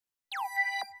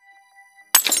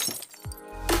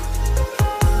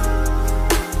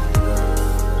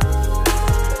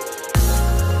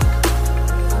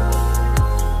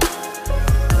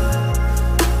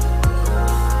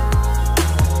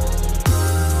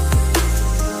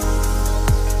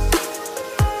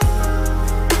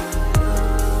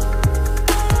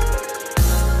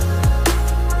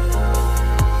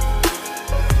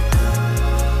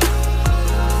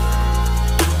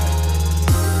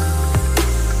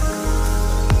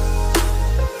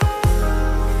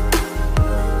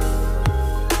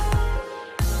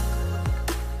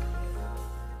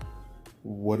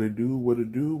it do, what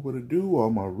it do, what it do, all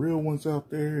my real ones out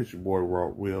there. It's your boy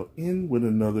Walt Real in with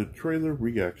another trailer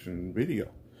reaction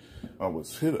video. I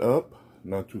was hit up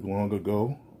not too long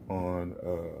ago on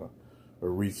a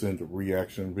recent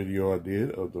reaction video I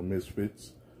did of the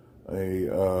Misfits.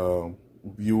 A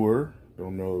viewer,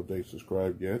 don't know if they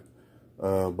subscribed yet,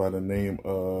 by the name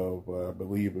of, I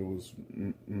believe it was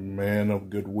Man of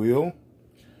Goodwill,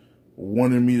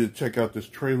 wanted me to check out this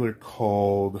trailer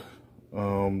called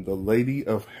The Lady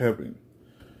of Heaven.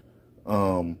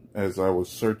 As I was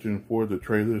searching for the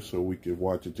trailer so we could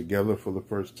watch it together for the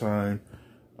first time,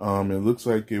 it looks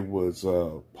like it was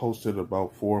posted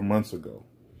about 4 months ago.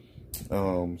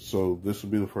 So this will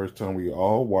be the first time we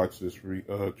all watch this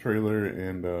trailer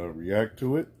and react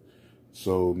to it.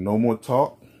 So no more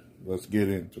talk, let's get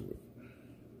into it.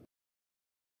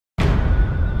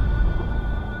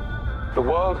 The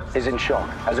world is in shock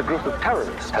as a group of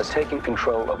terrorists has taken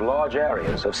control of large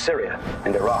areas of Syria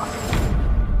and Iraq.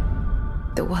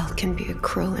 The world can be a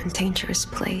cruel and dangerous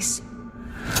place.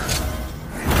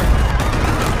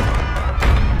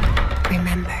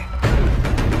 Remember,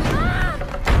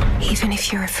 even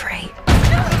if you're afraid,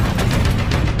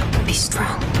 be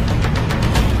strong.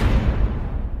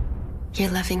 Your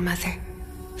loving mother,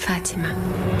 Fatima.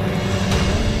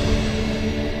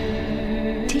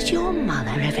 Did your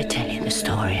mother ever tell you the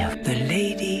story of the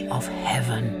Lady of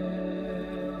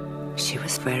Heaven? She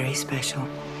was very special.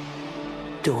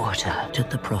 Daughter to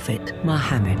the Prophet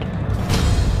Muhammad.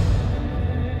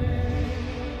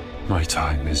 My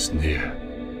time is near.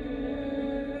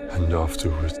 And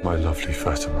afterwards, my lovely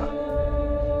Fatima,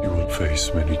 you will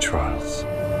face many trials.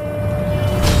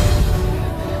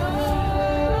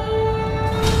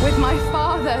 With my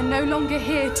father no longer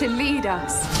here to lead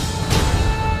us,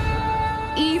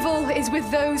 evil is with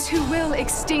those who will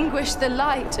extinguish the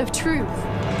light of truth.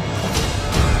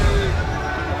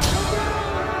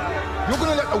 You're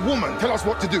gonna let a woman tell us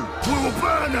what to do? We will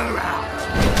burn her out!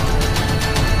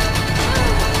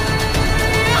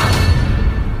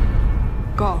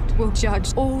 God will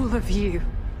judge all of you.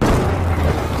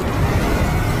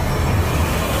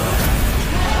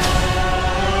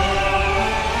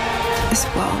 This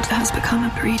world has become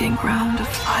a breeding ground of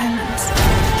violence.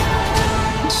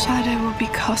 Shadow will be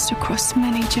cast across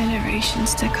many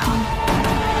generations to come.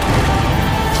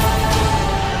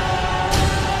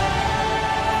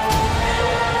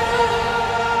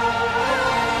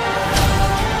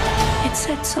 It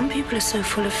said some people are so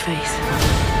full of faith,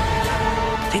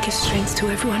 they give strength to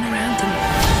everyone around them.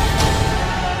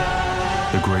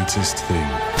 The greatest thing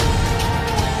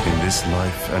in this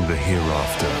life and the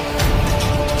hereafter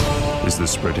is the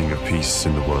spreading of peace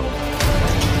in the world.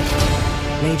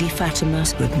 Lady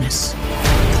Fatima's goodness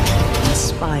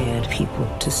inspired people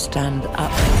to stand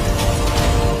up,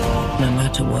 no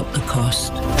matter what the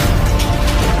cost.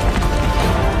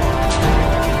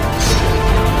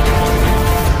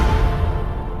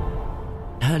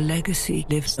 Her legacy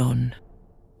lives on.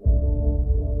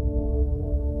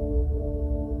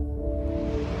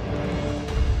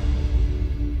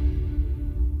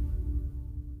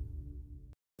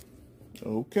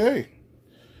 Okay.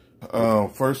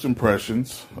 First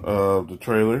impressions of the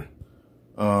trailer.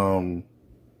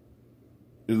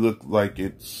 It looked like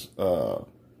it's sort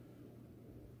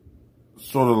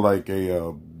of like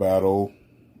a battle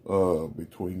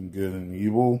between good and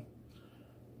evil.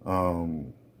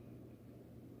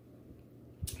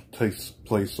 Takes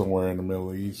place somewhere in the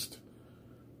Middle East.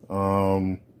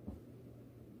 And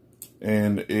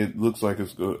it looks like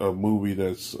it's a movie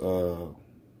that's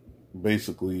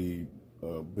basically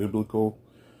biblical.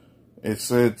 It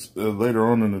said later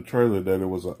on in the trailer that it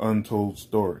was an untold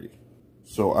story.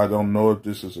 So I don't know if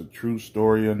this is a true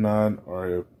story or not, or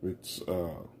if it's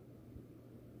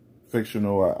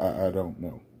fictional. I don't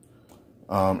know.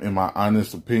 In my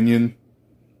honest opinion,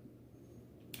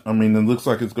 I mean, it looks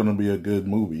like it's going to be a good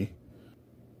movie.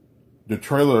 The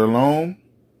trailer alone,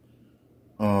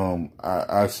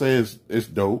 I say it's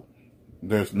dope.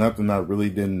 There's nothing I really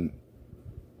didn't,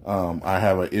 I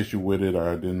have an issue with it or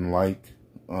I didn't like.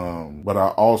 But I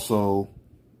also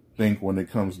think when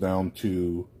it comes down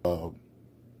to a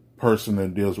person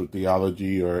that deals with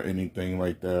theology or anything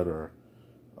like that, or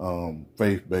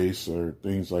faith-based or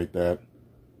things like that,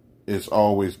 it's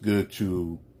always good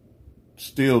to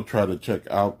still try to check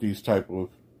out these type of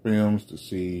films to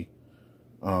see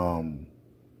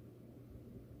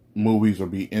movies or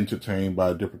be entertained by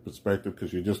a different perspective,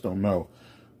 because you just don't know.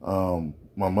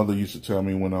 My mother used to tell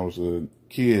me when I was a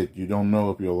kid, you don't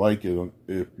know if you'll like it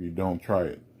if you don't try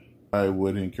it. I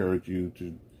would encourage you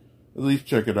to at least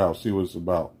check it out, see what it's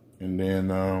about, and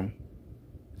then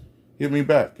hit me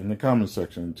back in the comment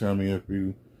section and tell me if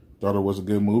you thought it was a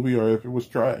good movie or if it was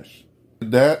trash.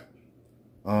 With that,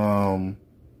 I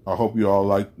hope you all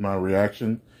liked my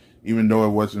reaction, even though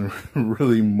it wasn't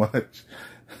really much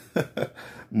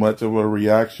of a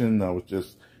reaction. I was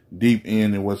just deep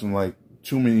in. It wasn't like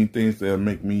too many things that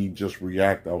make me just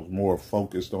react. I was more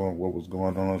focused on what was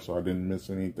going on, so I didn't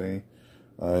miss anything.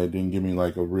 It didn't give me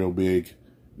like a real big,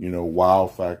 wow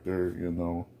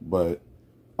factor, but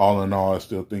all in all, I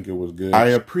still think it was good. I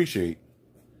appreciate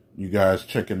you guys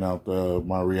checking out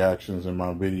my reactions and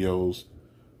my videos.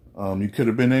 You could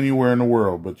have been anywhere in the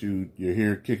world, but you're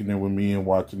here kicking it with me and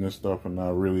watching this stuff, and I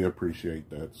really appreciate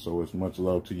that. So it's much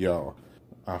love to y'all.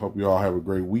 I hope you all have a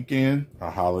great weekend.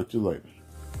 I'll holler at you later.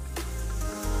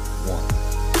 1.